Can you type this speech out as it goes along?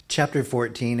Chapter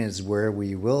 14 is where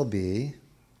we will be.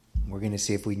 We're going to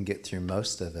see if we can get through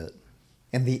most of it.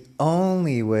 And the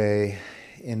only way,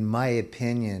 in my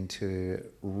opinion, to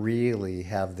really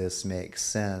have this make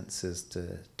sense is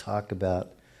to talk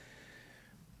about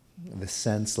the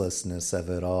senselessness of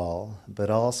it all, but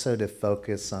also to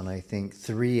focus on, I think,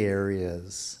 three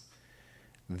areas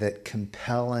that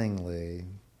compellingly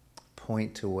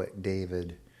point to what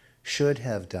David should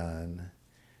have done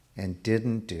and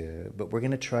didn't do. But we're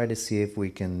going to try to see if we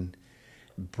can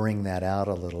bring that out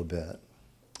a little bit.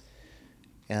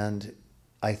 And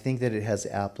I think that it has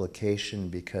application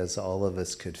because all of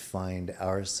us could find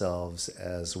ourselves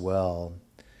as well,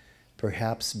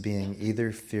 perhaps being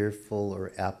either fearful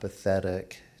or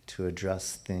apathetic to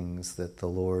address things that the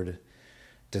Lord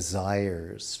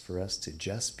desires for us to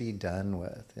just be done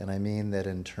with. And I mean that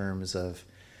in terms of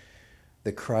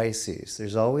the crises.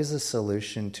 There's always a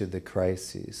solution to the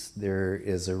crises. There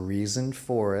is a reason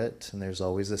for it, and there's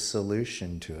always a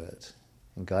solution to it.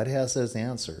 And God has those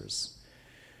answers.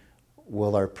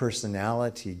 Will our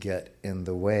personality get in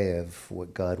the way of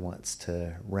what God wants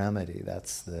to remedy?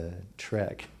 That's the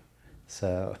trick.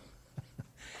 So,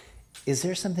 is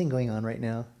there something going on right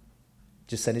now?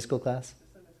 Just Sunday school class?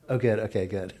 Oh, good. Okay,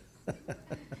 good.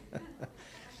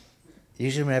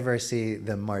 Usually whenever I see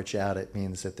them march out, it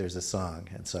means that there's a song,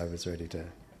 and so I was ready to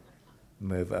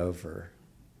move over.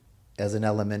 As an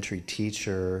elementary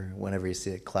teacher, whenever you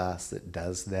see a class that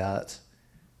does that,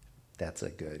 that's a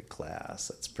good class.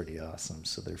 That's pretty awesome.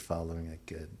 So they're following a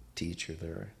good teacher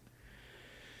there.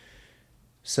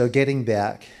 So getting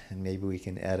back, and maybe we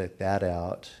can edit that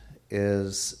out,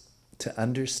 is to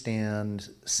understand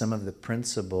some of the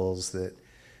principles that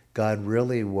God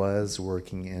really was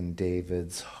working in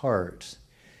David's heart.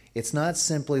 It's not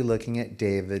simply looking at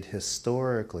David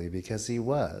historically, because he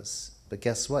was. But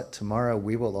guess what? Tomorrow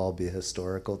we will all be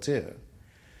historical too.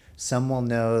 Some will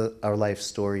know our life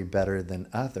story better than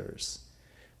others.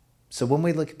 So when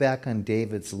we look back on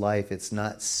David's life, it's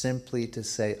not simply to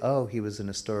say, oh, he was an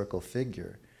historical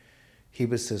figure. He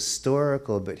was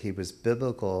historical, but he was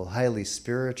biblical, highly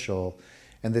spiritual.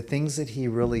 And the things that he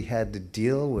really had to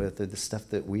deal with are the stuff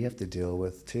that we have to deal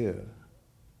with too.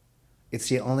 It's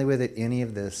the only way that any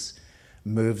of this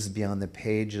moves beyond the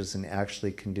pages and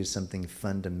actually can do something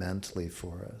fundamentally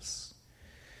for us.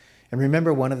 And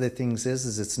remember, one of the things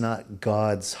is it's not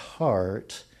God's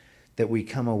heart that we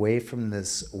come away from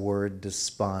this word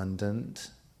despondent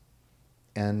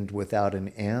and without an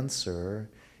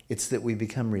answer. It's that we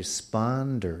become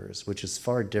responders, which is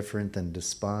far different than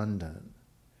despondent.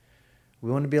 We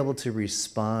want to be able to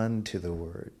respond to the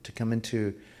word, to come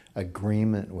into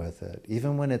agreement with it,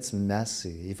 even when it's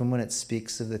messy, even when it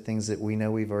speaks of the things that we know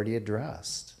we've already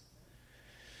addressed.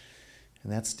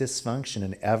 And that's dysfunction.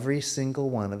 And every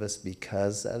single one of us,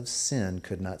 because of sin,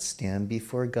 could not stand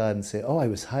before God and say, oh, I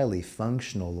was highly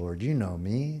functional, Lord. You know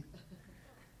me.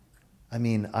 I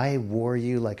mean, I wore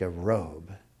you like a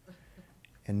robe.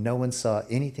 And no one saw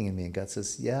anything in me. And God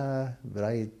says, yeah, but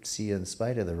I see you in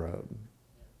spite of the robe.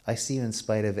 I see you in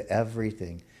spite of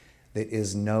everything that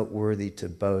is noteworthy to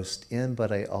boast in,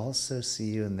 but I also see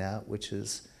you in that which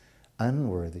is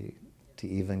unworthy to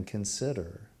even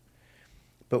consider.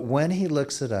 But when he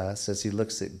looks at us, as he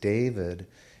looks at David,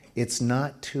 it's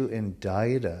not to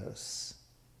indict us.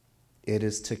 It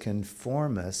is to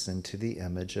conform us into the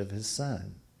image of his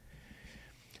Son.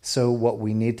 So what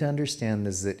we need to understand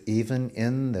is that even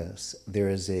in this, there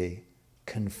is a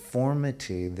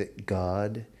conformity that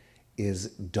God is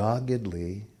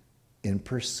doggedly in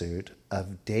pursuit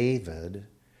of David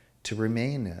to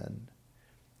remain in.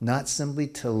 Not simply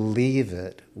to leave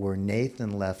it where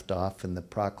Nathan left off in the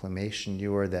proclamation,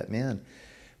 you are that man,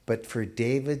 but for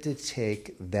David to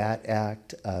take that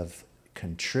act of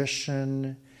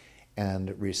contrition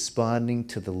and responding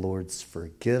to the Lord's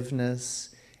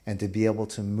forgiveness and to be able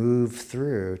to move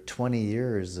through 20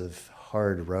 years of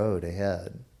hard road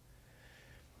ahead.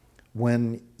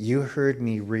 When you heard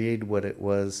me read what it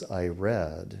was I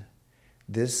read,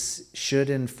 this should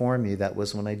inform you, that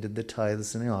was when I did the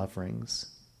tithes and the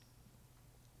offerings.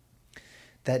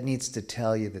 That needs to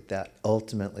tell you that that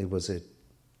ultimately was a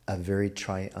very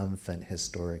triumphant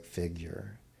historic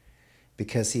figure,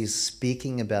 because he's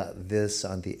speaking about this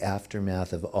on the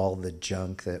aftermath of all the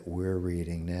junk that we're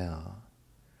reading now.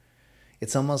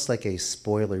 It's almost like a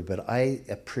spoiler, but I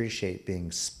appreciate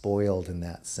being spoiled in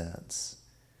that sense.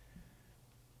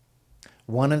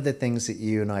 One of the things that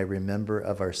you and I remember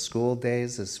of our school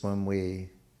days is when we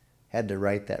had to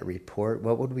write that report.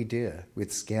 What would we do?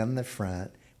 We'd scan the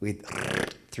front, we'd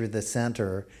through the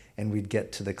center, and we'd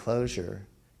get to the closure.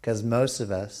 Because most of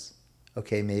us,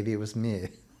 okay, maybe it was me,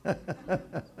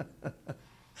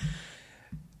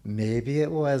 Maybe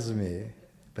it was me,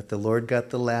 but the Lord got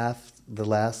the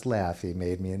last laugh. He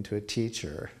made me into a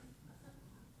teacher.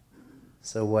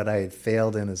 So what I had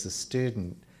failed in as a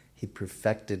student, he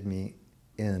perfected me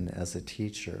in as a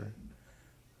teacher.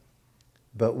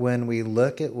 But when we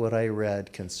look at what I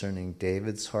read concerning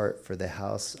David's heart for the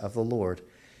house of the Lord,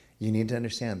 you need to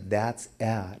understand that's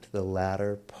at the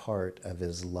latter part of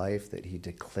his life that he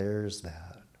declares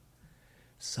that.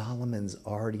 Solomon's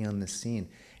already on the scene.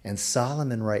 And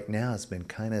Solomon right now has been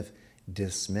kind of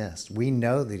dismissed. We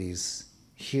know that he's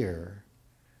here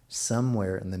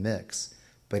somewhere in the mix,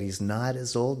 but he's not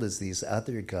as old as these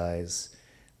other guys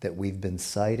that we've been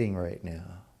citing right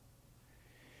now.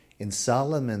 In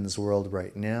Solomon's world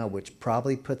right now, which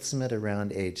probably puts him at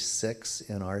around age 6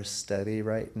 in our study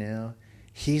right now,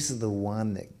 he's the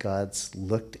one that God's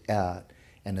looked at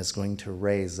and is going to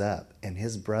raise up. And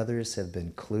his brothers have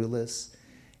been clueless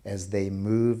as they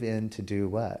move in to do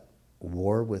what?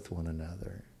 War with one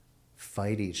another,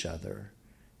 fight each other,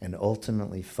 and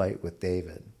ultimately fight with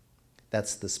David.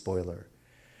 That's the spoiler.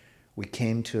 We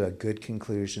came to a good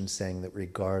conclusion saying that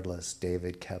regardless,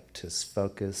 David kept his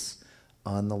focus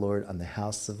on the Lord, on the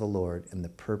house of the Lord, and the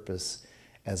purpose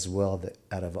as well that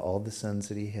out of all the sons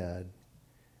that he had,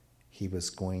 he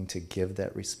was going to give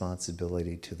that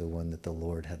responsibility to the one that the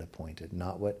Lord had appointed,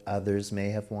 not what others may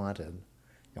have wanted.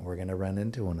 And we're going to run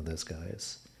into one of those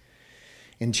guys.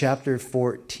 In chapter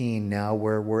 14, now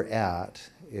where we're at,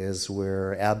 is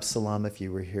where Absalom, if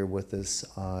you were here with us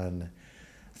on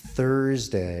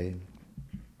Thursday,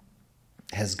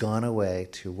 has gone away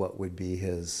to what would be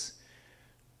his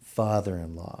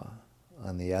father-in-law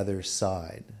on the other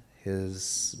side.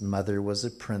 His mother was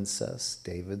a princess,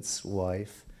 David's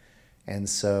wife, and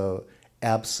so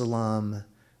Absalom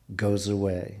goes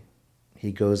away.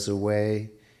 He goes away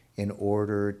in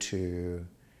order to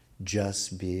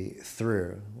just be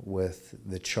through with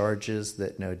the charges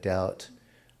that no doubt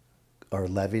are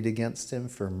levied against him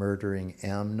for murdering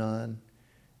Amnon.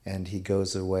 And he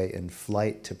goes away in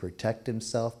flight to protect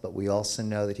himself, but we also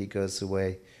know that he goes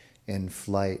away in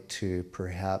flight to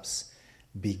perhaps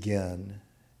begin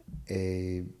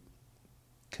a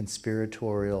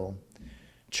conspiratorial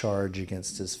charge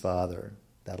against his father.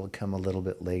 That'll come a little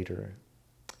bit later.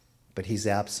 But he's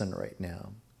absent right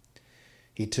now.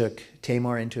 He took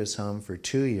Tamar into his home for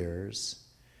 2 years.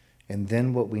 And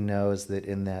then what we know is that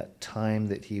in that time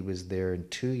that he was there in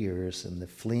 2 years and the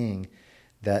fleeing,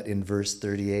 that in verse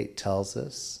 38 tells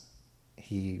us,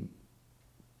 he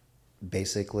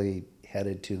basically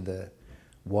headed to the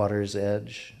water's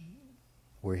edge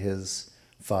where his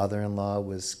father-in-law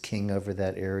was king over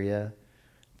that area.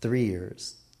 3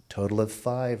 years, total of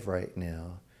 5 right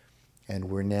now. And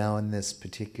we're now in this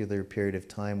particular period of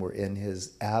time where in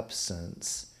his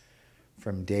absence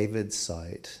from David's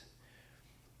sight,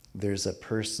 there's a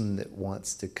person that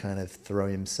wants to kind of throw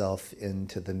himself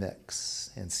into the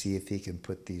mix and see if he can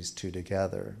put these two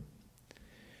together.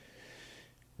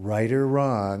 Right or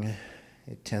wrong,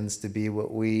 it tends to be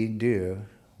what we do.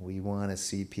 We want to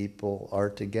see people are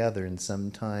together, and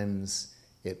sometimes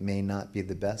it may not be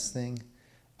the best thing.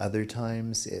 Other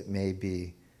times it may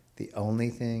be the only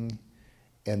thing.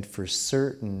 And for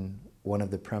certain, one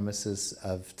of the premises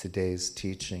of today's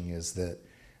teaching is that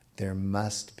there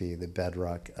must be the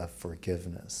bedrock of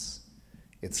forgiveness.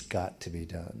 It's got to be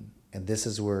done. And this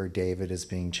is where David is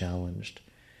being challenged.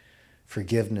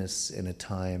 Forgiveness in a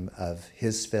time of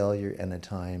his failure and a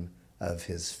time of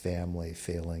his family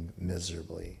failing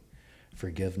miserably.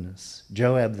 Forgiveness.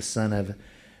 Joab, the son of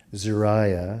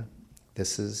Zeruiah,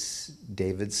 this is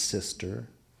David's sister,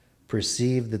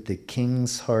 perceived that the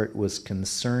king's heart was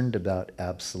concerned about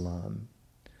Absalom.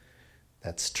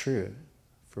 That's true.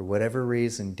 For whatever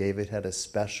reason, David had a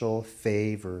special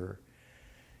favor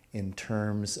in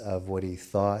terms of what he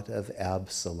thought of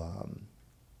Absalom.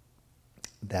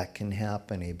 That can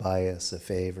happen, a bias, a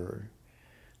favor.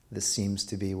 This seems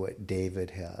to be what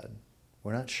David had.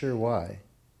 We're not sure why.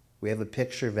 We have a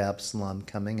picture of Absalom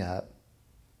coming up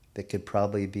that could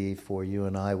probably be for you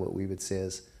and I what we would say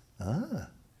is,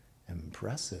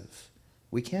 impressive.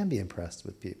 We can be impressed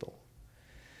with people.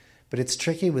 But it's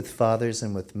tricky with fathers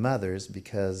and with mothers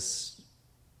because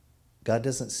God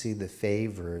doesn't see the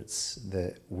favorites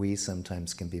that we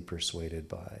sometimes can be persuaded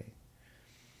by.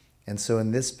 And so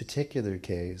in this particular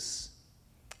case,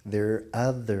 there are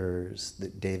others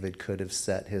that David could have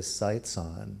set his sights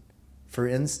on. For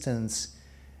instance,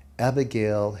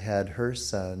 Abigail had her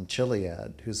son,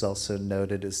 Chilead, who's also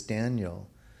noted as Daniel.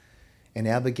 And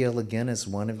Abigail, again, is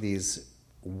one of these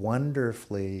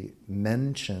wonderfully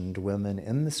mentioned women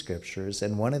in the scriptures,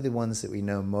 and one of the ones that we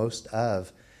know most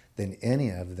of than any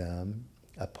of them,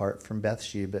 apart from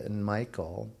Bathsheba and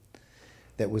Michal.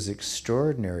 that was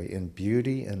extraordinary in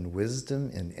beauty and wisdom,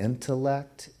 in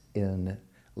intellect, in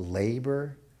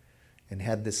labor, and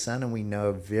had this son, and we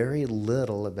know very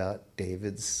little about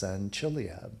David's son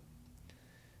Chileab,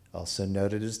 also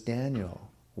noted as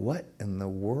Daniel. What in the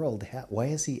world? Why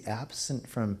is he absent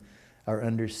from our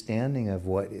understanding of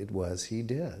what it was he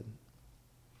did?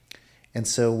 And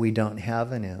so we don't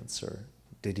have an answer.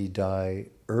 Did he die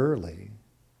early?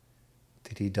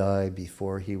 Did he die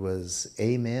before he was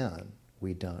a man?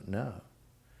 We don't know.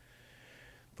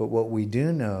 But what we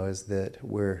do know is that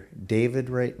where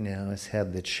David right now has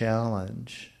had the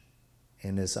challenge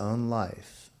in his own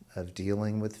life of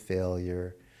dealing with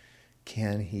failure,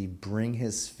 can he bring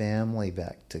his family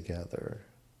back together?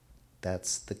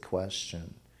 That's the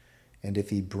question. And if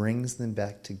he brings them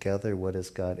back together, what is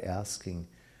God asking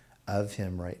of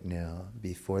him right now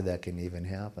before that can even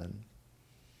happen?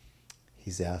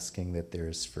 He's asking that there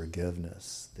is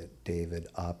forgiveness that David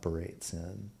operates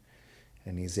in.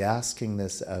 And he's asking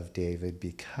this of David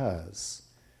because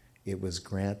it was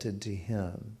granted to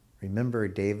him. Remember,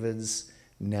 David's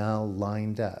now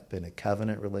lined up in a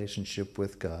covenant relationship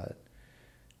with God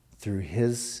through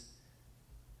his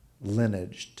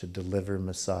lineage to deliver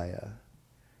Messiah.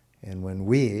 And when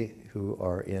we, who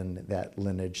are in that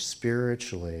lineage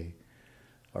spiritually,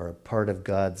 are a part of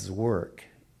God's work,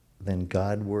 then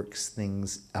God works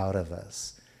things out of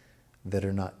us that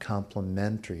are not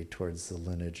complementary towards the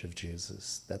lineage of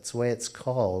Jesus. That's why it's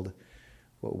called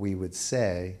what we would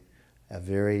say a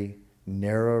very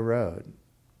narrow road.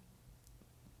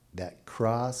 That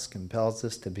cross compels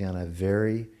us to be on a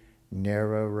very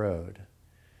narrow road.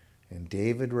 And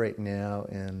David right now,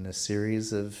 in a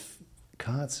series of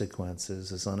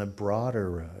consequences, is on a broader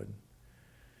road.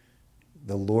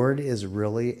 The Lord is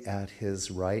really at his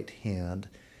right hand.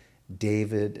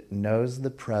 David knows the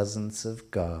presence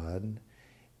of God,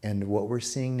 and what we're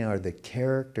seeing now are the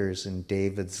characters in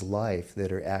David's life that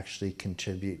are actually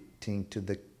contributing to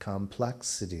the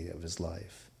complexity of his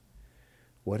life.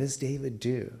 What does David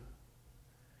do?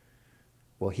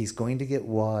 Well, he's going to get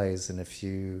wise in a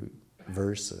few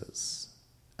verses.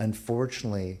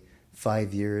 Unfortunately,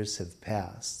 5 years have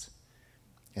passed,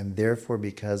 and therefore,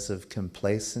 because of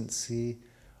complacency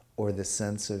or the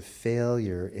sense of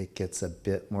failure, it gets a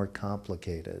bit more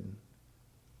complicated.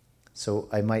 So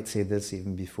I might say this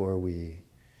even before we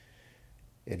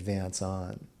advance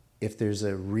on. If there's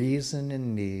a reason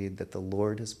and need that the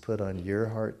Lord has put on your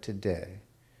heart today,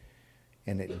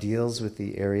 and it deals with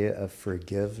the area of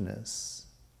forgiveness,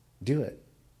 do it.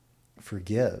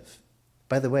 Forgive.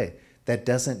 By the way, that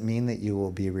doesn't mean that you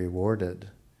will be rewarded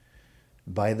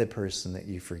by the person that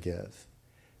you forgive.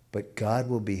 But God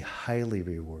will be highly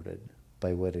rewarded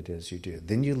by what it is you do.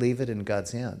 Then you leave it in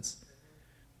God's hands.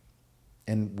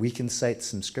 And we can cite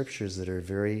some scriptures that are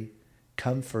very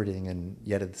comforting and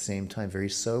yet at the same time very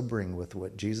sobering with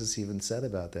what Jesus even said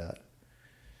about that.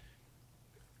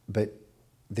 But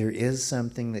there is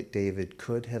something that David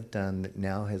could have done that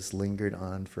now has lingered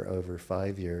on for over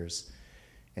 5 years,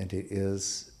 and it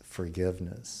is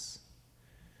forgiveness.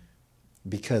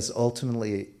 Because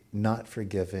ultimately, not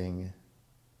forgiving,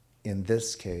 in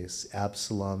this case,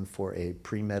 Absalom for a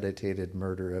premeditated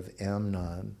murder of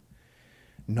Amnon,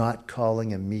 not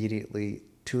calling immediately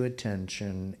to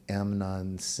attention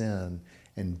Amnon's sin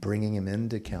and bringing him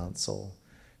into counsel,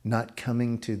 not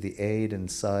coming to the aid and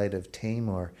side of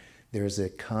Tamar, there's a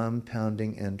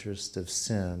compounding interest of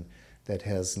sin that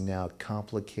has now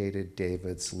complicated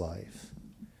David's life.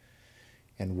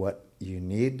 And what you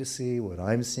need to see, what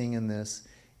I'm seeing in this,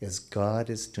 is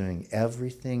God is doing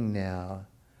everything now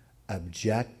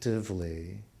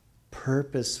objectively,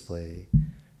 purposefully,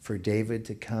 for David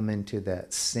to come into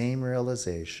that same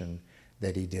realization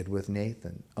that he did with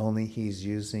Nathan. Only he's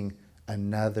using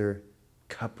another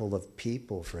couple of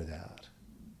people for that.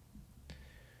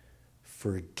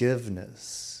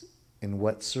 Forgiveness. In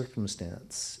what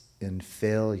circumstance? In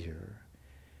failure.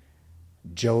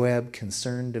 Joab,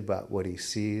 concerned about what he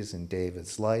sees in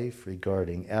David's life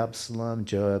regarding Absalom,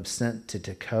 Joab sent to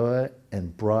Tekoa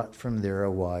and brought from there a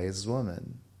wise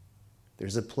woman.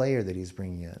 There's a player that he's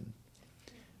bringing in.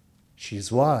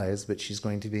 She's wise, but she's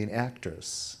going to be an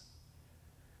actress.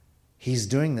 He's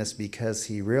doing this because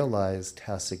he realized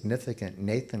how significant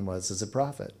Nathan was as a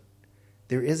prophet.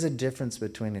 There is a difference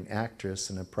between an actress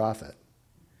and a prophet.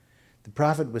 The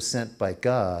prophet was sent by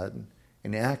God.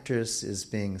 An actress is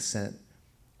being sent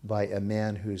by a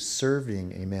man who's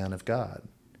serving a man of God.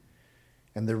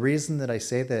 And the reason that I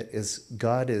say that is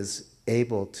God is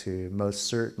able to most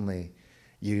certainly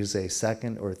use a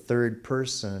second or third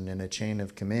person in a chain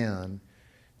of command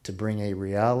to bring a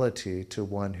reality to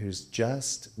one who's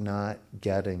just not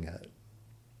getting it.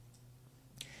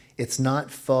 It's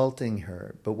not faulting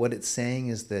her, but what it's saying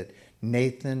is that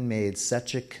Nathan made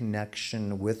such a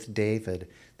connection with David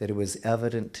that it was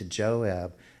evident to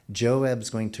Joab. Joab's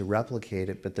going to replicate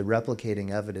it, but the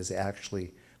replicating of it is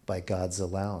actually by God's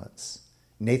allowance.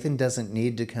 Nathan doesn't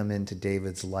need to come into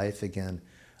David's life again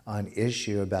on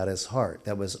issue about his heart.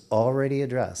 That was already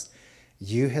addressed.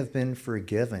 You have been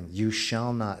forgiven. You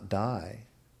shall not die.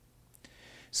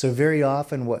 So very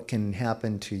often what can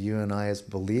happen to you and I as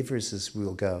believers is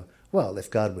we'll go, well,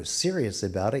 if God was serious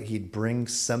about it, he'd bring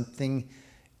something,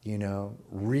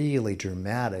 really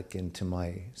dramatic into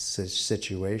my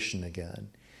situation again.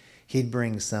 He'd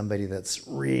bring somebody that's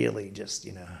really just,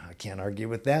 I can't argue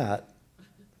with that.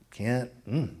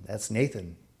 That's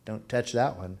Nathan. Don't touch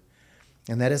that one.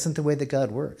 And that isn't the way that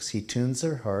God works. He tunes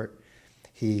our heart.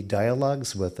 He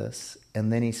dialogues with us,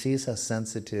 and then he sees how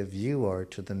sensitive you are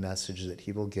to the message that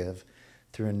he will give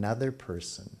through another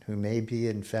person who may be,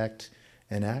 in fact,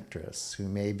 an actress, who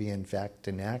may be, in fact,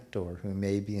 an actor, who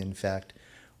may be, in fact,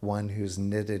 one who's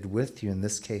knitted with you. In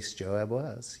this case, Joab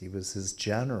was. He was his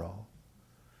general.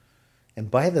 And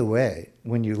by the way,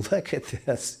 when you look at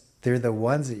this, they're the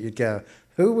ones that you'd go,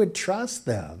 who would trust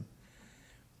them?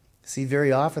 See,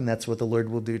 very often that's what the Lord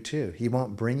will do too. He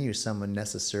won't bring you someone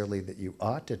necessarily that you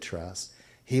ought to trust.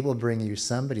 He will bring you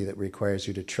somebody that requires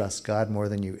you to trust God more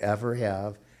than you ever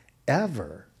have,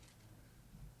 ever.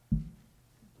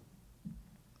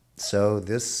 So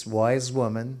this wise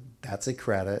woman, that's a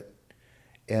credit.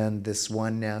 And this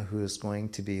one now who is going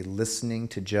to be listening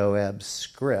to Joab's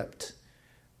script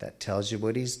that tells you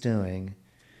what he's doing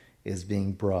is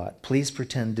being brought. Please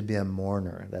pretend to be a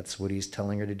mourner. That's what he's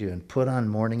telling her to do. And put on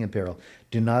mourning apparel.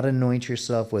 Do not anoint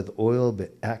yourself with oil,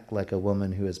 but act like a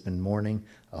woman who has been mourning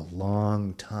a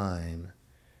long time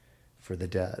for the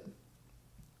dead.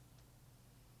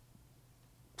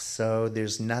 So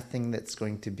there's nothing that's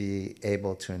going to be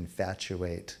able to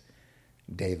infatuate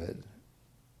David.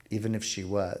 Even if she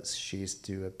was, she's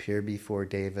to appear before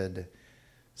David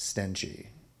stingy.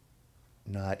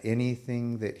 Not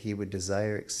anything that he would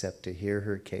desire except to hear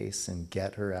her case and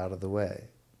get her out of the way.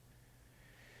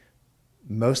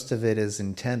 Most of it is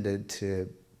intended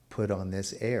to put on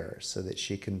this air so that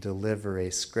she can deliver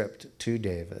a script to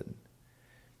David.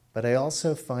 But I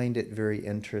also find it very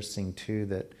interesting too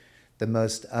that the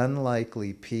most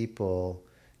unlikely people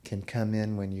can come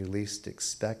in when you least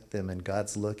expect them, and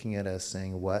God's looking at us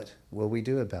saying, what will we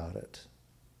do about it?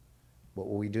 What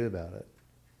will we do about it?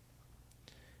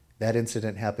 That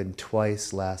incident happened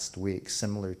twice last week,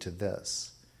 similar to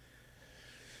this.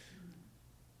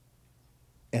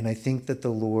 And I think that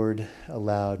the Lord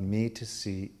allowed me to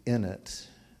see in it,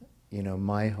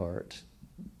 my heart.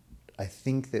 I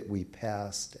think that we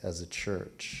passed as a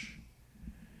church,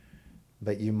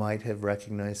 but you might have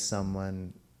recognized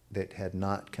someone that had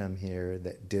not come here,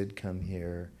 that did come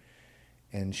here,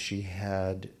 and she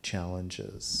had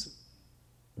challenges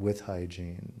with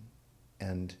hygiene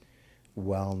and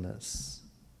wellness.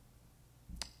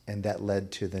 And that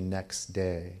led to the next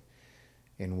day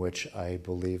in which I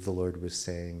believe the Lord was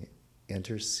saying,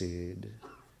 intercede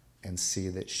and see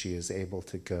that she is able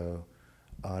to go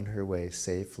on her way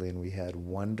safely. And we had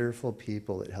wonderful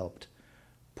people that helped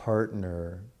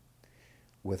partner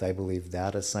with, I believe,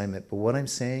 that assignment. But what I'm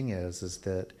saying is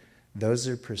that those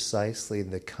are precisely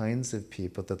the kinds of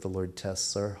people that the Lord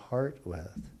tests our heart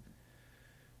with.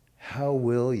 How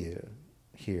will you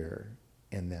hear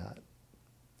in that?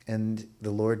 And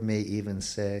the Lord may even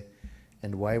say,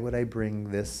 and why would I bring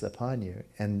this upon you?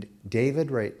 And David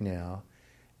right now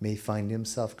may find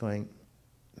himself going,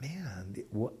 man,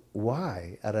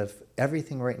 why? Out of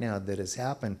everything right now that has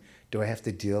happened, do I have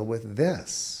to deal with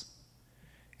this?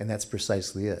 And that's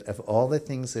precisely it. Of all the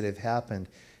things that have happened,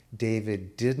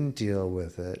 David didn't deal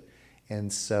with it.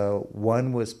 And so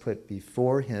one was put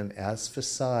before him as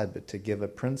facade, but to give a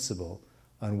principle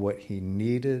on what he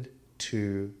needed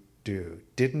to do.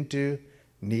 Didn't do,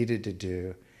 needed to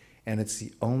do. And it's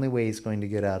the only way he's going to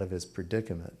get out of his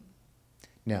predicament.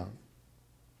 Now,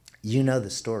 you know the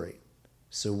story.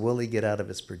 So will he get out of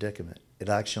his predicament? It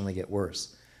actually get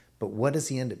worse. But what does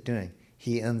he end up doing?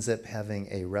 He ends up having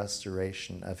a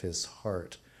restoration of his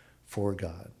heart for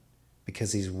God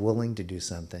because he's willing to do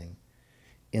something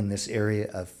in this area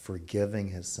of forgiving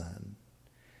his son.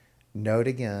 Note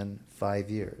again, 5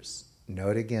 years.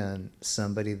 Note again,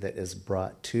 somebody that is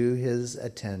brought to his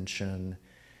attention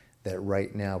that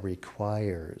right now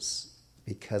requires,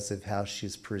 because of how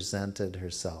she's presented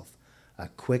herself, a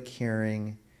quick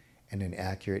hearing and an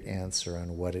accurate answer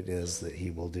on what it is that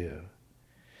he will do.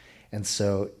 And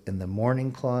so in the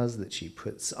mourning clause that she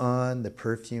puts on, the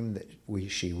perfume that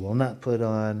she will not put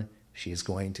on, she's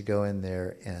going to go in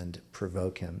there and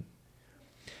provoke him.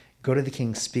 Go to the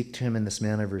king, speak to him in this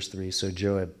manner, verse 3. So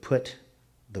Joab put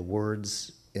the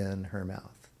words in her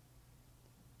mouth.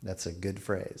 That's a good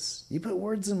phrase. You put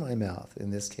words in my mouth.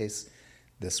 In this case,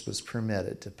 this was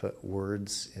permitted, to put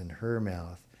words in her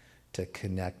mouth to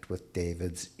connect with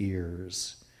David's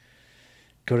ears.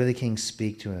 Go to the king,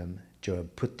 speak to him.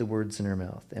 Joab put the words in her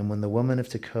mouth. And when the woman of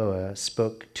Tekoa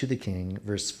spoke to the king,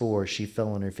 verse 4, she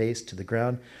fell on her face to the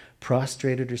ground,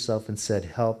 prostrated herself, and said,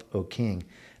 "Help, O king."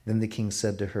 Then the king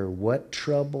said to her, "What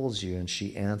troubles you?" And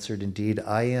she answered, "Indeed,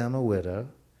 I am a widow.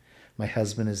 My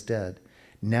husband is dead.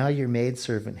 Now your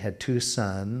maidservant had 2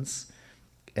 sons,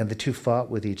 and the 2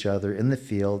 fought with each other in the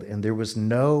field, and there was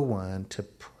no one to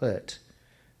put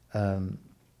them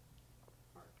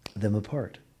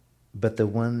apart. But the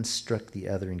one struck the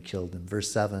other and killed him.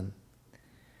 Verse 7.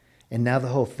 And now the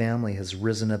whole family has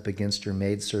risen up against your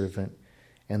maidservant,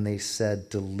 and they said,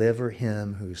 "Deliver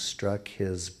him who struck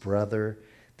his brother,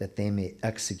 that they may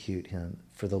execute him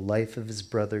for the life of his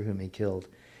brother whom he killed.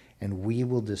 And we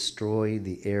will destroy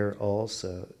the heir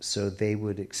also." So they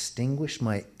would extinguish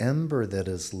my ember that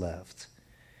is left,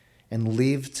 and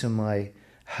leave to my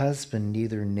husband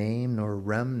neither name nor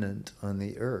remnant on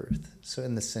the earth. So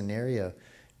in the scenario,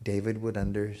 David would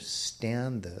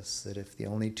understand this, that if the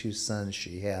only 2 sons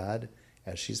she had,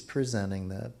 as she's presenting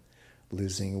them,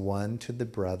 losing one to the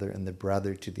brother and the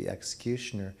brother to the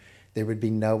executioner, there would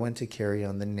be no one to carry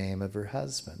on the name of her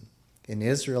husband. In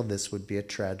Israel, this would be a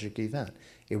tragic event.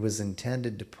 It was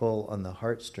intended to pull on the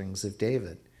heartstrings of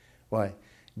David. Why?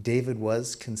 David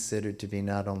was considered to be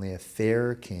not only a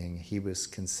fair king, he was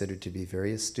considered to be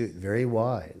very astute, very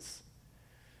wise.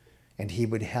 And he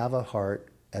would have a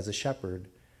heart as a shepherd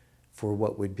for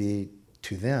what would be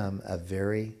to them a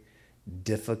very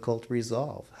difficult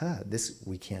resolve.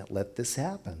 We can't let this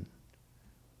happen.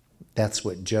 That's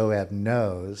what Joab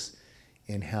knows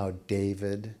in how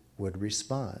David would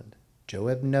respond.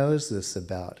 Joab knows this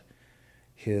about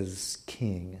his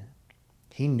king.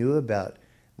 He knew about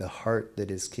the heart that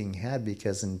his king had,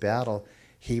 because in battle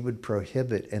he would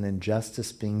prohibit an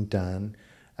injustice being done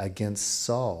against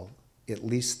Saul at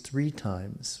least 3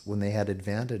 times when they had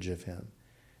advantage of him.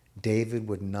 David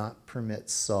would not permit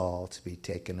Saul to be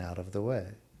taken out of the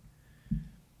way.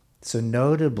 So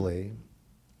notably,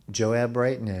 Joab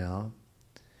right now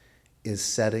is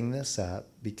setting this up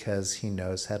because he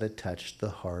knows how to touch the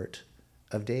heart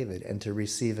of David and to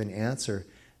receive an answer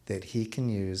that he can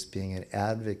use being an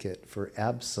advocate for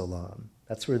Absalom.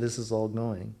 That's where this is all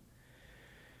going.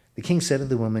 The king said to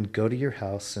the woman, "Go to your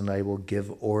house, and I will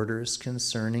give orders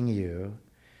concerning you."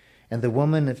 And the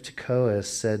woman of Tekoa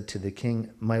said to the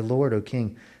king, "My lord, O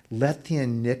king, let the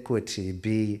iniquity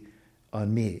be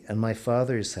on me and my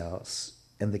father's house,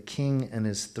 and the king and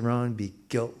his throne be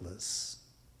guiltless."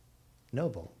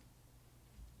 Noble.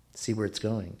 See where it's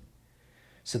going.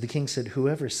 So the king said,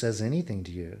 "Whoever says anything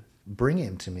to you, bring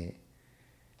him to me,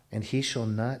 and he shall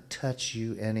not touch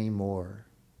you any more."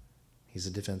 He's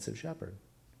a defensive shepherd.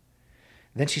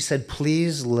 Then she said,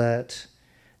 "Please let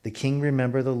the king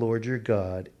remember the Lord your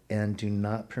God, and do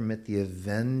not permit the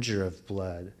avenger of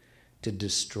blood to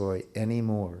destroy any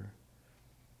more."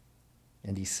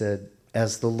 And he said,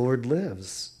 "As the Lord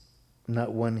lives,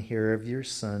 not one hair of your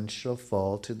son shall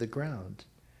fall to the ground."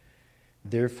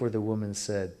 Therefore the woman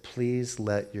said, "Please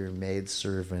let your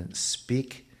maidservant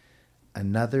speak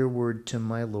another word to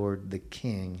my lord the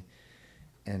king."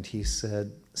 And he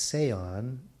said, "Say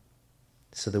on."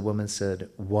 So the woman said,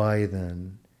 "Why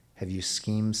then have you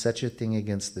schemed such a thing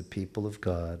against the people of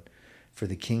God? For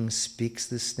the king speaks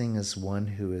this thing as one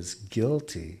who is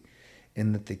guilty,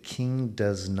 in that the king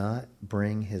does not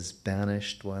bring his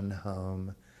banished one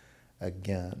home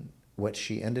again." What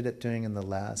she ended up doing in the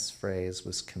last phrase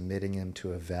was committing him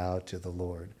to a vow to the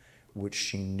Lord, which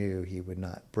she knew he would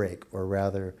not break, or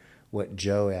rather, what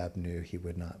Joab knew he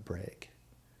would not break.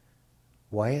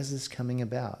 Why is this coming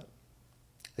about?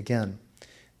 Again,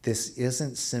 this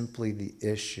isn't simply the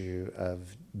issue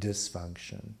of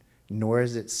dysfunction, nor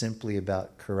is it simply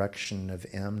about correction of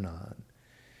Amnon.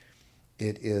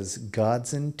 It is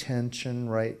God's intention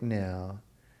right now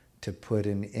to put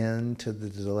an end to the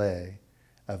delay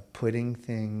of putting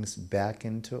things back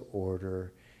into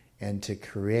order and to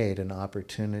create an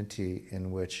opportunity in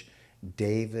which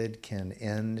David can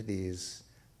end these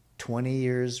 20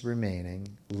 years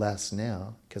remaining, less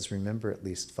now, because remember, at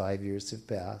least 5 years have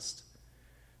passed,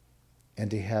 and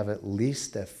to have at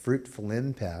least a fruitful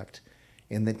impact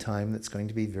in the time that's going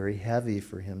to be very heavy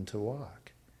for him to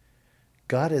walk.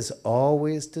 God is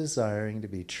always desiring to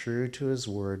be true to his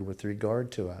word with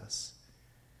regard to us.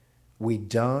 We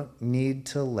don't need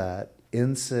to let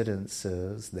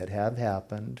incidences that have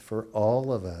happened for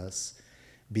all of us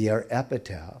be our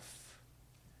epitaph.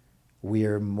 We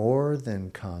are more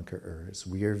than conquerors.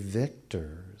 We are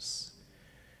victors.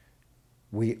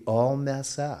 We all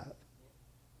mess up.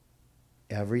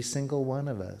 Every single one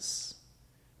of us.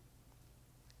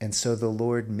 And so the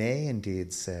Lord may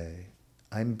indeed say,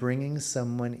 I'm bringing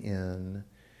someone in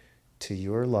to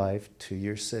your life, to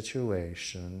your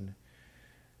situation,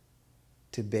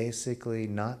 to basically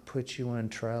not put you on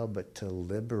trial, but to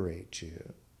liberate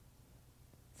you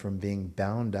from being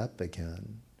bound up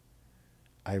again.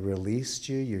 I released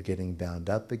you, you're getting bound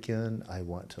up again, I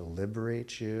want to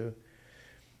liberate you.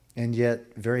 And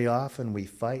yet, very often we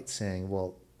fight saying,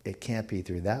 well, it can't be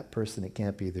through that person, it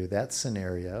can't be through that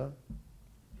scenario.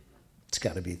 It's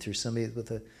got to be through somebody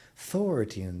with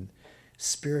authority and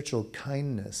spiritual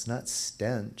kindness, not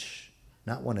stench,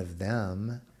 not one of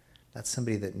them, not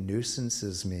somebody that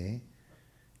nuisances me,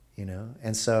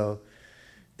 And so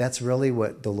that's really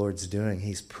what the Lord's doing.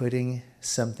 He's putting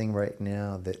something right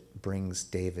now that brings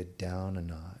David down a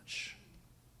notch.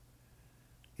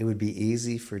 It would be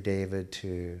easy for David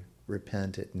to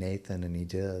repent at Nathan, and he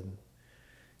did.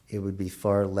 It would be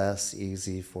far less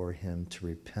easy for him to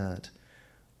repent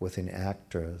with an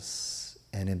actress,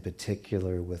 and in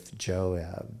particular with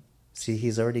Joab. See,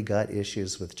 he's already got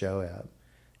issues with Joab.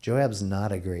 Joab's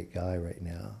not a great guy right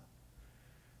now.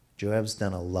 Joab's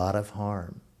done a lot of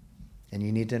harm. And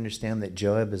you need to understand that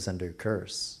Joab is under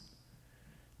curse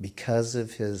because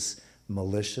of his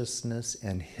maliciousness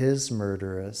and his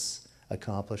murderous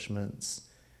accomplishments,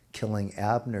 killing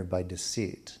Abner by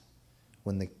deceit.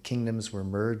 When the kingdoms were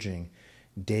merging,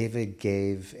 David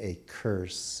gave a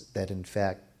curse that in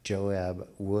fact Joab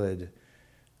would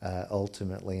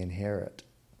ultimately inherit.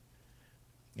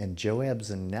 And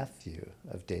Joab's a nephew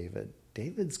of David.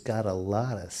 David's got a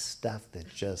lot of stuff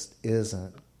that just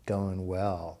isn't going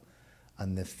well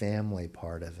on the family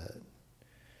part of it.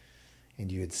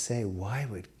 And you would say, why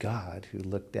would God, who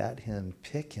looked at him,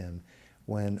 pick him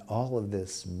when all of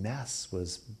this mess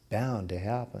was bound to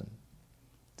happen?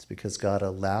 It's because God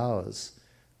allows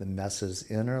the messes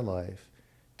in our life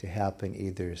to happen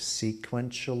either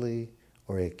sequentially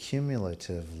or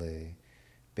accumulatively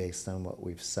based on what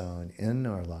we've sown in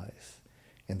our life.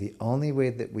 And the only way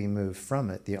that we move from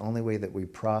it, the only way that we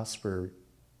prosper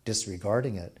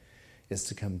disregarding it, is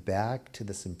to come back to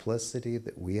the simplicity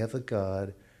that we have a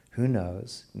God who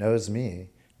knows me,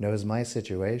 knows my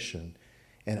situation,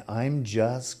 and I'm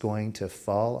just going to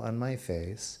fall on my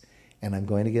face, and I'm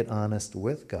going to get honest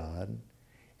with God,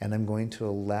 and I'm going to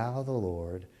allow the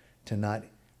Lord to not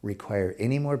require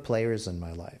any more players in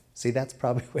my life. See, that's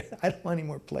probably what I don't want any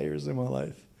more players in my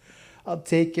life. I'll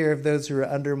take care of those who are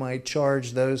under my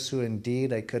charge, those who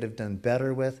indeed I could have done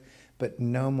better with, but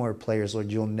no more players.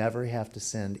 Lord, you'll never have to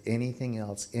send anything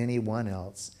else, anyone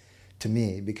else to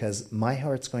me, because my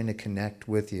heart's going to connect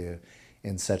with you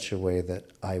in such a way that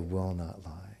I will not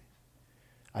lie.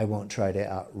 I won't try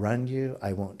to outrun you.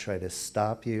 I won't try to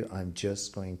stop you. I'm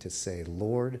just going to say,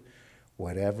 Lord,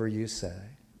 whatever you say.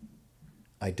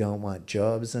 I don't want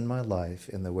Jobs in my life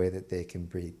in the way that they can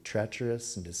be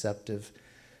treacherous and deceptive.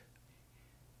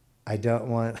 I don't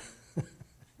want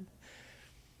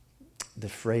the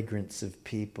fragrance of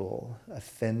people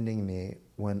offending me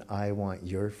when I want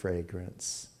your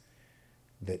fragrance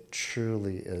that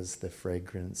truly is the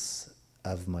fragrance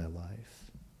of my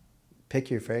life. Pick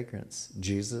your fragrance,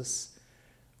 Jesus,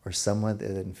 or someone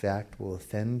that in fact will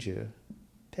offend you.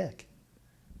 Pick.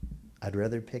 I'd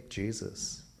rather pick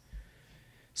Jesus.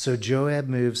 So Joab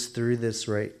moves through this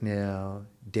right now.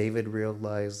 David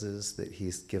realizes that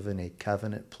he's given a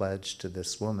covenant pledge to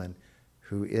this woman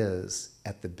who is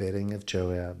at the bidding of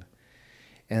Joab.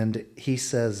 And he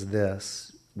says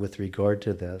this with regard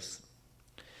to this.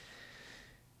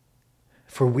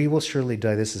 For we will surely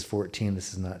die. This is 14.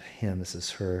 This is not him. This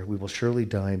is her. We will surely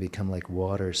die and become like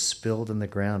water spilled in the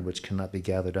ground, which cannot be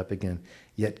gathered up again.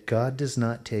 Yet God does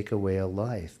not take away a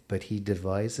life, but he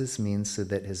devises means so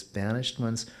that his banished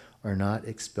ones are not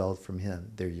expelled from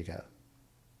him. There you go.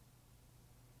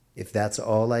 If that's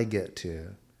all I get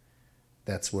to,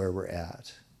 that's where we're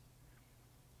at.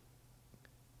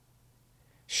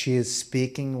 She is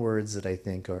speaking words that I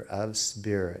think are of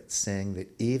spirit, saying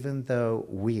that even though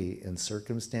we, in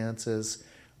circumstances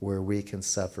where we can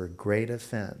suffer great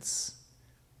offense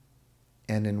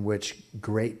and in which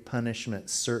great punishment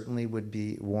certainly would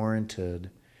be warranted,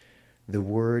 the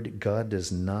word God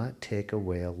does not take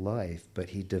away a life, but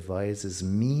he devises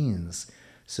means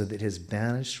so that his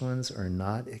banished ones are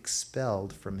not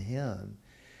expelled from him.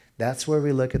 That's where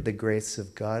we look at the grace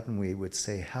of God and we would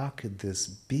say, how could this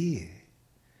be?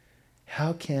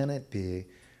 How can it be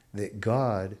that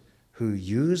God, who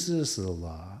uses the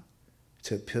law,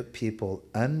 to put people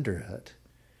under it,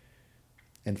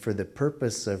 and for the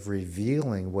purpose of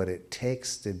revealing what it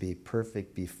takes to be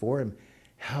perfect before him,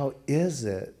 how is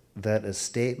it that a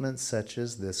statement such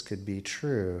as this could be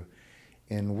true,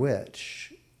 in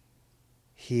which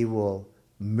he will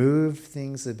move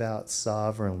things about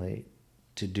sovereignly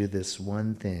to do this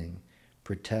one thing,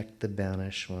 protect the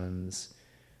banished ones,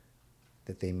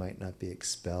 that they might not be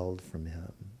expelled from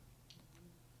him?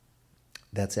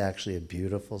 That's actually a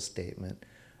beautiful statement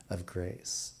of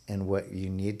grace. And what you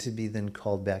need to be then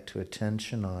called back to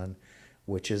attention on,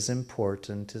 which is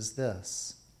important, is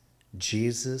this.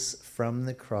 Jesus from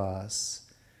the cross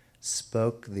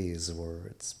spoke these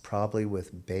words, probably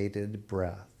with bated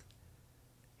breath.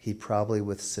 He probably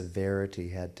with severity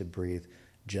had to breathe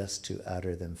just to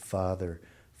utter them. Father,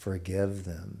 forgive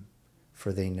them,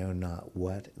 for they know not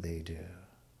what they do.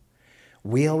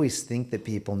 We always think that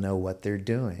people know what they're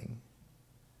doing.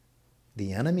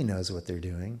 The enemy knows what they're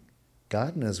doing.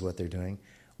 God knows what they're doing.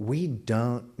 We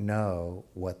don't know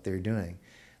what they're doing.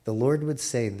 The Lord would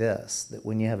say this, that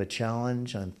when you have a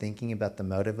challenge on thinking about the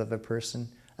motive of a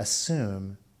person,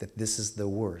 assume that this is the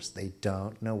worst. They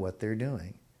don't know what they're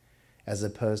doing. As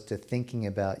opposed to thinking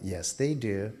about, yes, they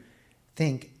do,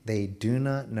 think they do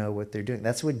not know what they're doing.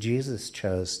 That's what Jesus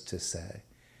chose to say.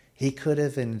 He could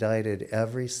have indicted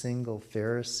every single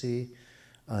Pharisee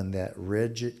on that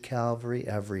ridge at Calvary,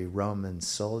 every Roman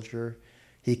soldier.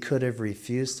 He could have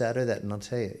refused to utter that, and I'll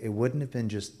tell you, it wouldn't have been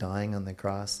just dying on the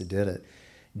cross that did it.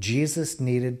 Jesus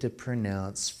needed to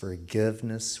pronounce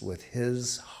forgiveness with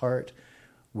his heart,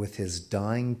 with his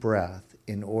dying breath,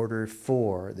 in order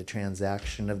for the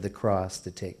transaction of the cross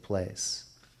to take place.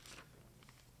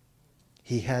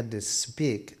 He had to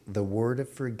speak the word of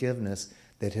forgiveness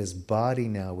that his body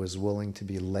now was willing to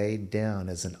be laid down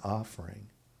as an offering.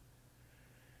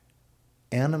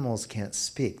 Animals can't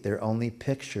speak. They're only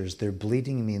pictures. Their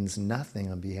bleating means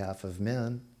nothing on behalf of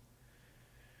men.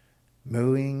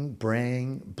 Mooing,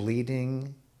 braying,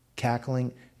 bleating,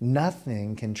 cackling,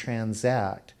 nothing can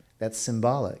transact. That's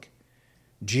symbolic.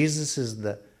 Jesus is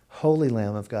the holy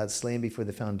Lamb of God, slain before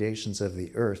the foundations of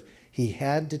the earth. He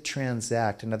had to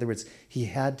transact. In other words, he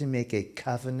had to make a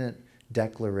covenant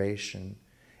declaration,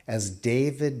 as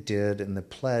David did in the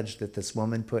pledge that this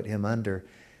woman put him under.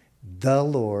 The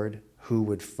Lord, who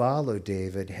would follow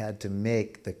David, had to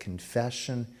make the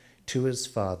confession to his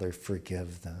Father,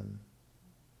 forgive them,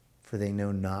 for they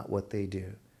know not what they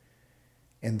do.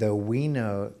 And though we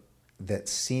know that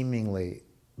seemingly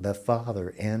the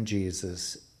Father and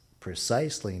Jesus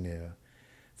precisely knew,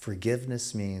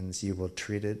 forgiveness means you will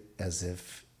treat it as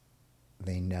if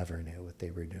they never knew what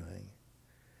they were doing.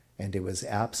 And it was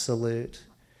absolute,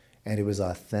 and it was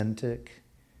authentic,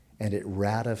 and it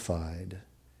ratified,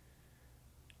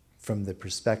 from the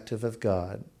perspective of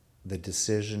God, the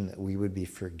decision that we would be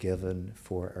forgiven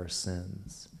for our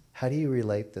sins. How do you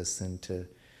relate this into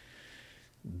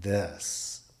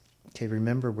this? Okay,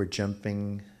 remember, we're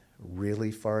jumping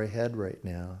really far ahead right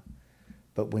now.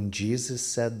 But when Jesus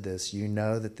said this, you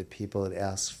know that the people had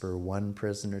asked for one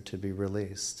prisoner to be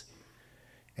released.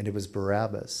 And it was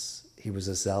Barabbas. He was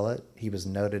a zealot. He was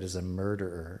noted as a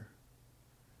murderer.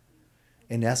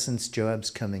 In essence,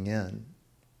 Joab's coming in.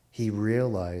 He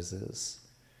realizes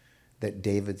that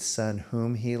David's son,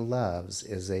 whom he loves,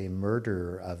 is a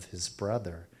murderer of his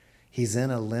brother. He's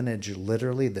in a lineage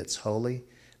literally that's holy,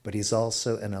 but he's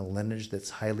also in a lineage that's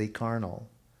highly carnal.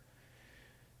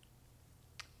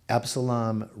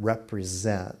 Absalom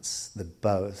represents the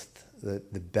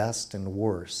best and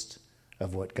worst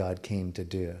of what God came to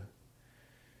do.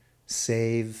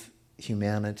 Save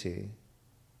humanity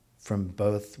from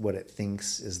both what it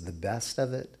thinks is the best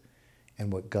of it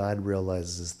and what God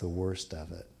realizes is the worst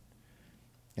of it.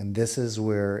 And this is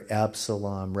where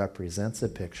Absalom represents a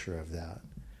picture of that.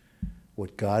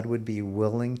 What God would be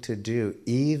willing to do,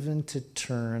 even to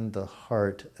turn the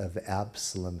heart of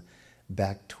Absalom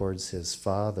back towards his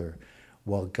father,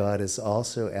 while God is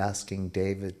also asking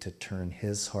David to turn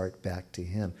his heart back to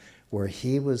him. Where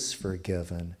he was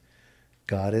forgiven,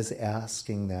 God is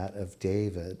asking that of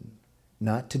David,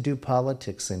 not to do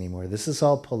politics anymore. This is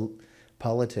all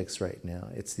politics right now.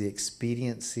 It's the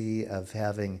expediency of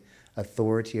having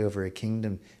authority over a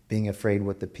kingdom, being afraid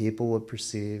what the people would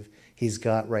perceive. He's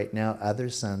got right now other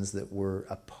sons that were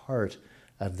a part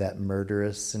of that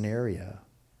murderous scenario.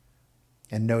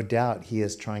 And no doubt he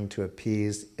is trying to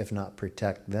appease, if not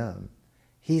protect them.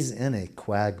 He's in a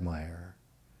quagmire.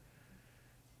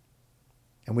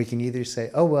 And we can either say,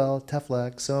 oh well, tough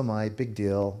luck, so am I, big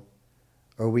deal.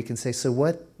 Or we can say, so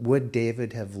what would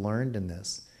David have learned in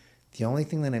this? The only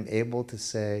thing that I'm able to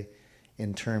say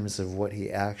in terms of what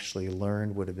he actually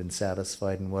learned would have been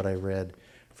satisfied in what I read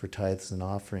for tithes and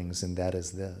offerings, and that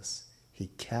is this. He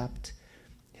kept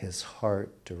his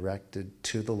heart directed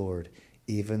to the Lord,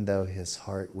 even though his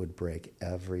heart would break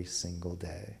every single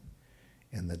day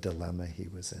in the dilemma he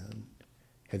was in.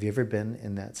 Have you ever been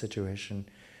in that situation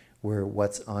where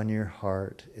what's on your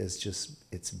heart is just,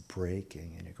 it's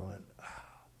breaking, and you're going,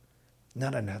 oh,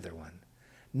 not another one.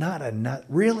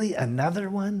 Really another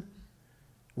one?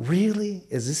 Really?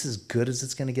 Is this as good as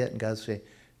it's going to get? And God's saying,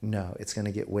 no, it's going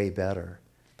to get way better.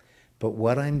 But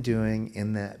what I'm doing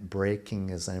in that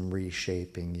breaking is I'm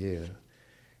reshaping you,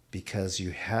 because you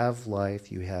have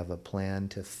life, you have a plan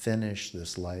to finish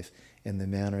this life in the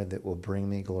manner that will bring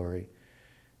me glory.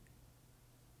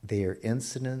 They are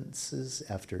incidences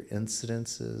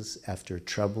after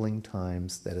troubling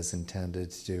times that is intended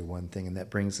to do one thing. And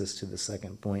that brings us to the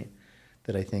second point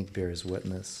that I think bears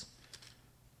witness.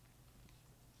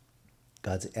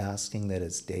 God's asking that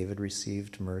as David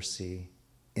received mercy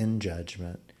in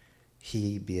judgment,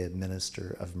 he be a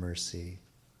minister of mercy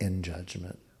in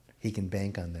judgment. He can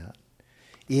bank on that.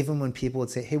 Even when people would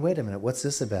say, hey, wait a minute, what's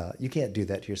this about? You can't do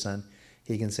that to your son.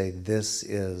 He can say, this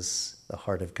is the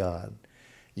heart of God.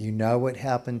 You know what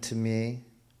happened to me.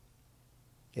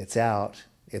 It's out.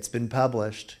 It's been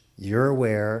published. You're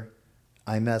aware.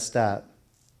 I messed up.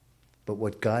 But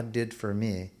what God did for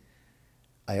me,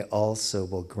 I also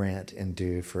will grant and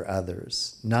do for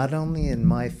others. Not only in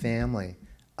my family,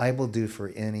 I will do for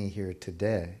any here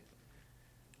today.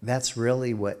 That's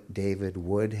really what David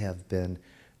would have been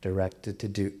directed to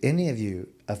do. Any of you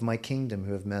of my kingdom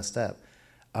who have messed up,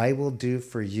 I will do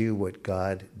for you what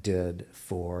God did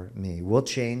for me. We'll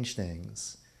change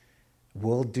things.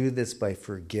 We'll do this by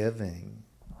forgiving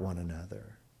one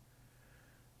another.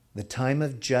 The time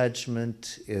of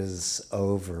judgment is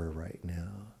over right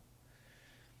now.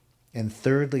 And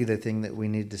thirdly, the thing that we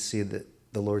need to see that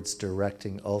the Lord's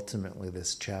directing ultimately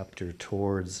this chapter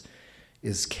towards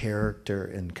is character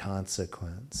and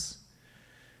consequence.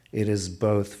 It is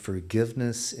both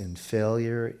forgiveness and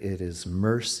failure, it is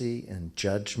mercy and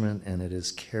judgment, and it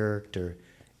is character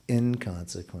in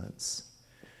consequence.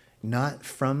 Not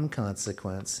from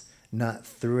consequence, not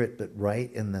through it, but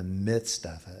right in the midst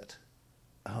of it.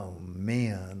 Oh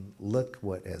man, look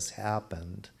what has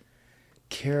happened.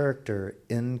 Character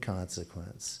in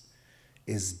consequence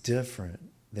is different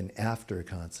than after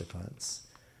consequence.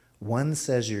 One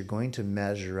says you're going to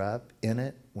measure up in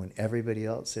it when everybody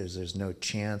else says there's no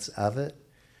chance of it.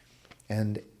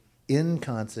 And in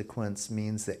consequence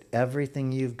means that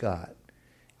everything you've got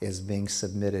is being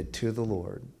submitted to the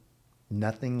Lord.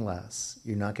 Nothing less.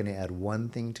 You're not going to add one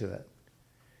thing to it.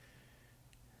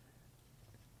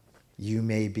 You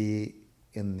may be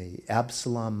in the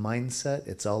Absalom mindset.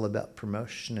 It's all about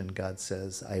promotion, and God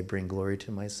says, I bring glory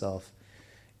to myself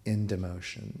in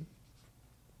demotion.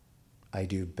 I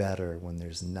do better when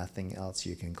there's nothing else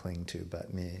you can cling to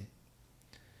but me.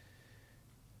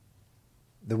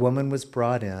 The woman was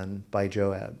brought in by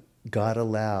Joab. God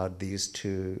allowed these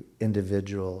two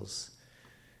individuals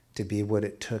to be what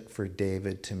it took for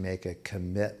David to make a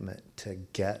commitment to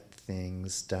get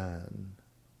things done.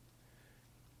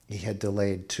 He had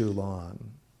delayed too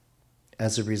long.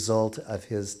 As a result of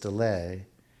his delay,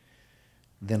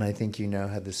 then I think you know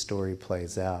how the story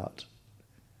plays out.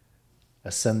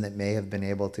 A son that may have been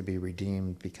able to be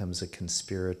redeemed becomes a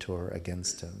conspirator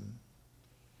against him.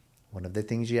 One of the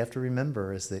things you have to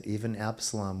remember is that even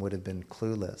Absalom would have been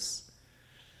clueless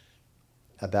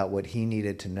about what he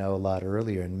needed to know a lot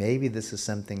earlier, and maybe this is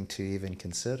something to even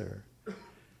consider.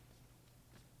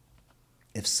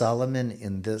 If Solomon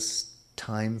in this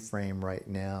time frame right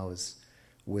now is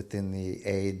within the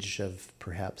age of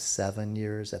perhaps 7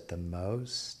 years at the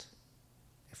most,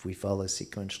 if we follow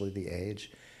sequentially the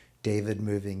age, David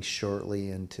moving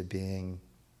shortly into being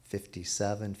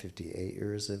 57, 58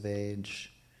 years of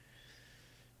age,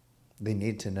 they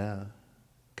need to know,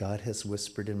 God has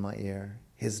whispered in my ear.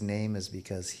 His name is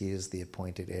because he is the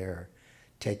appointed heir.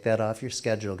 Take that off your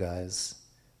schedule, guys.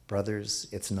 Brothers,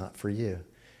 it's not for you.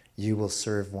 You will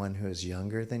serve one who is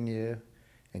younger than you,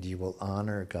 and you will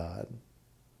honor God.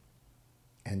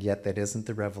 And yet that isn't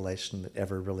the revelation that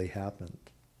ever really happened.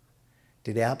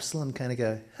 Did Absalom kind of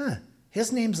go,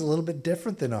 his name's a little bit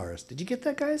different than ours. Did you get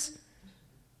that, guys?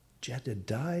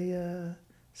 Jedediah,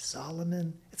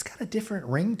 Solomon. It's got a different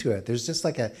ring to it. There's just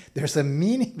there's a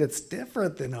meaning that's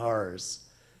different than ours.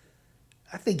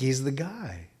 I think he's the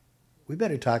guy. We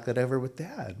better talk that over with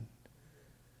Dad.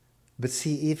 But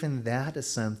see, even that is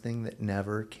something that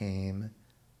never came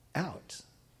out.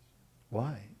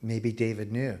 Why? Maybe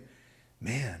David knew,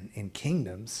 man, in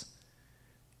kingdoms,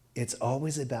 It's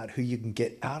always about who you can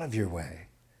get out of your way,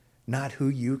 not who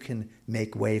you can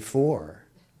make way for.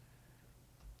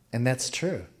 And that's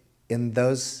true. In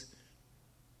those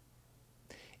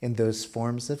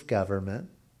forms of government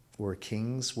where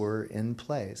kings were in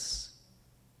place,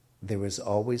 there was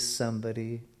always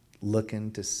somebody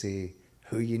looking to see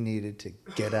who you needed to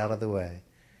get out of the way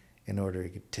in order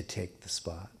to take the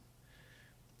spot.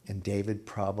 And David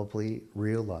probably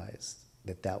realized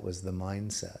that that was the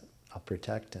mindset. I'll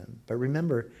protect him. But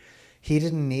remember, he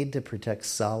didn't need to protect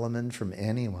Solomon from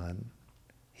anyone.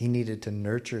 He needed to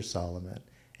nurture Solomon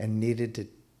and needed to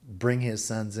bring his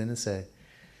sons in and say,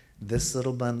 this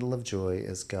little bundle of joy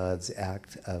is God's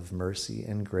act of mercy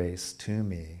and grace to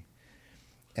me.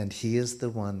 And he is the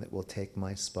one that will take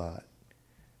my spot.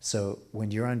 So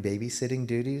when you're on babysitting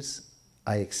duties,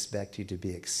 I expect you to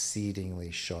be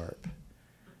exceedingly sharp.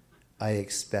 I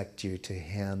expect you to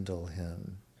handle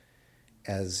him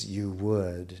as you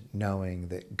would, knowing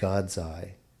that God's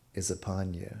eye is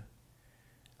upon you.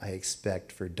 I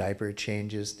expect for diaper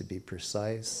changes to be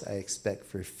precise. I expect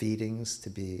for feedings to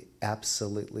be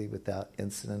absolutely without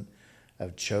incident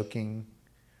of choking.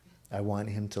 I want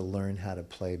him to learn how to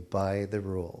play by the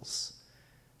rules,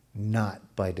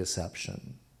 not by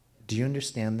deception. Do you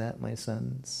understand that, my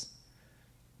sons?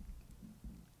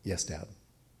 Yes, Dad.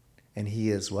 And he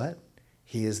is what?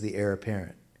 He is the heir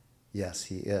apparent. Yes,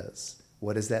 he is.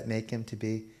 What does that make him to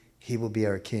be? He will be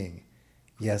our king.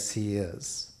 Yes, he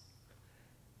is.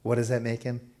 What does that make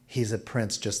him? He's a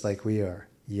prince just like we are.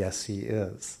 Yes, he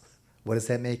is. What does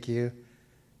that make you?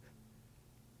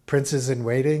 Princes in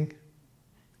waiting?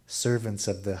 Servants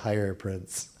of the higher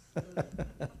prince.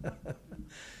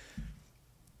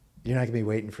 You're not going to be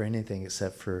waiting for anything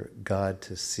except for God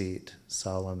to seat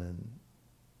Solomon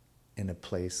in a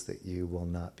place that you will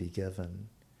not be given.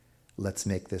 Let's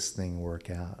make this thing work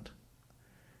out.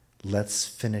 Let's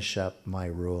finish up my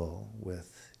rule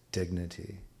with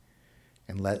dignity.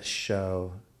 And let's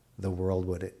show the world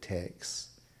what it takes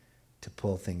to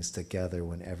pull things together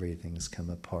when everything's come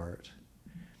apart.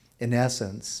 In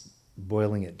essence,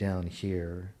 boiling it down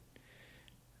here,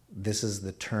 this is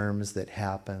the terms that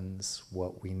happens.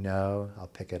 What we know, I'll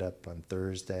pick it up on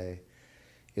Thursday,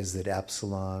 is that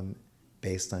Absalom,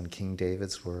 based on King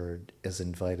David's word, is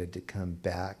invited to come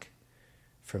back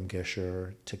from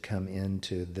Geshur, to come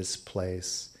into this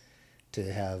place,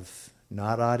 to have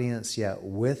not audience yet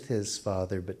with his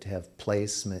father, but to have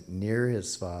placement near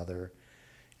his father.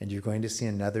 And you're going to see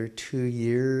another 2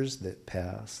 years that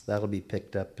pass. That'll be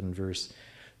picked up in verse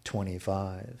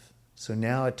 25. So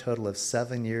now a total of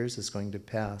 7 years is going to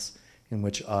pass in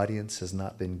which audience has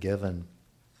not been given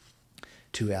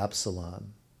to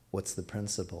Absalom. What's the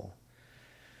principle?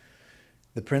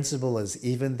 The principle is,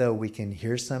 even though we can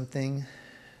hear something,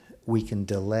 we can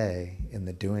delay in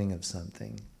the doing of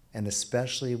something. And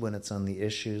especially when it's on the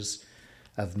issues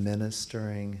of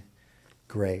ministering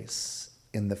grace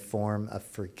in the form of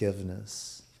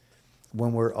forgiveness.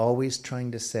 When we're always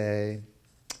trying to say,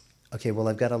 okay, well,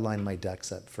 I've got to line my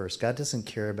ducks up first. God doesn't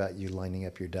care about you lining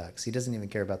up your ducks. He doesn't even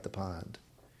care about the pond.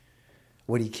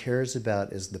 What he cares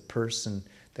about is the person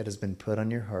that has been put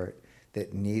on your heart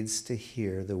that needs to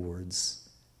hear the words,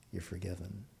 you're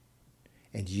forgiven.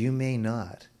 And you may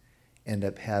not end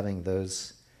up having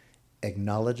those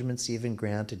acknowledgments even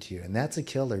granted to you. And that's a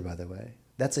killer, by the way.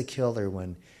 That's a killer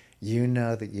when you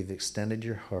know that you've extended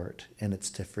your heart and it's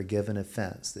to forgive an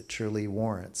offense that truly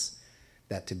warrants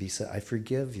that to be said, I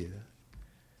forgive you.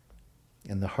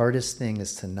 And the hardest thing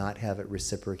is to not have it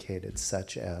reciprocated,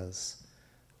 such as,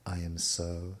 I am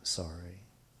so sorry.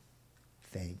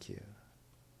 Thank you.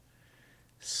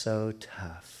 So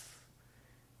tough.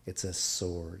 It's a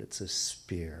sword. It's a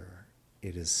spear.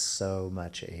 It is so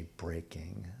much a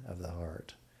breaking of the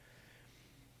heart.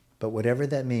 But whatever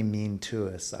that may mean to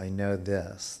us, I know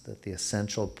this, that the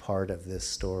essential part of this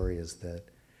story is that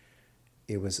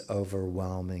it was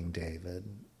overwhelming David.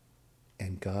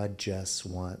 And God just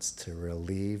wants to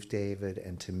relieve David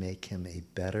and to make him a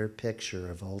better picture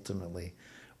of ultimately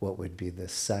what would be the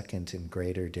second and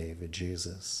greater David,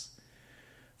 Jesus.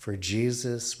 For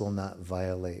Jesus will not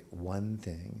violate one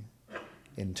thing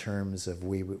in terms of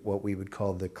what we would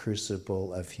call the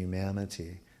crucible of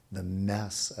humanity, the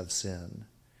mess of sin.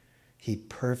 He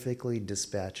perfectly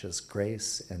dispatches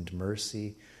grace and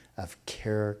mercy of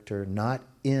character, not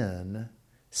in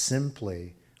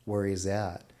simply where he's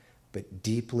at, but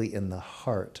deeply in the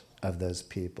heart of those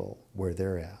people where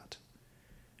they're at.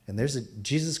 And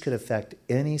Jesus could affect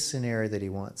any scenario that he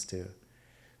wants to,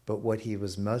 but what he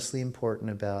was mostly important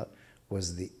about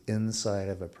was the inside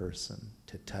of a person,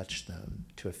 to touch them,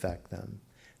 to affect them.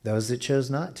 Those that chose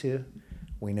not to,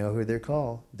 We know who they're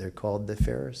called. They're called the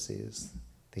Pharisees.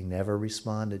 They never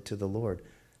responded to the Lord.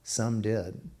 Some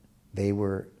did. They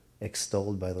were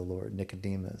extolled by the Lord.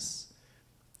 Nicodemus,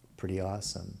 pretty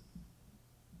awesome.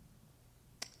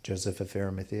 Joseph of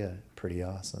Arimathea, pretty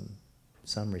awesome.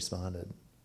 Some responded.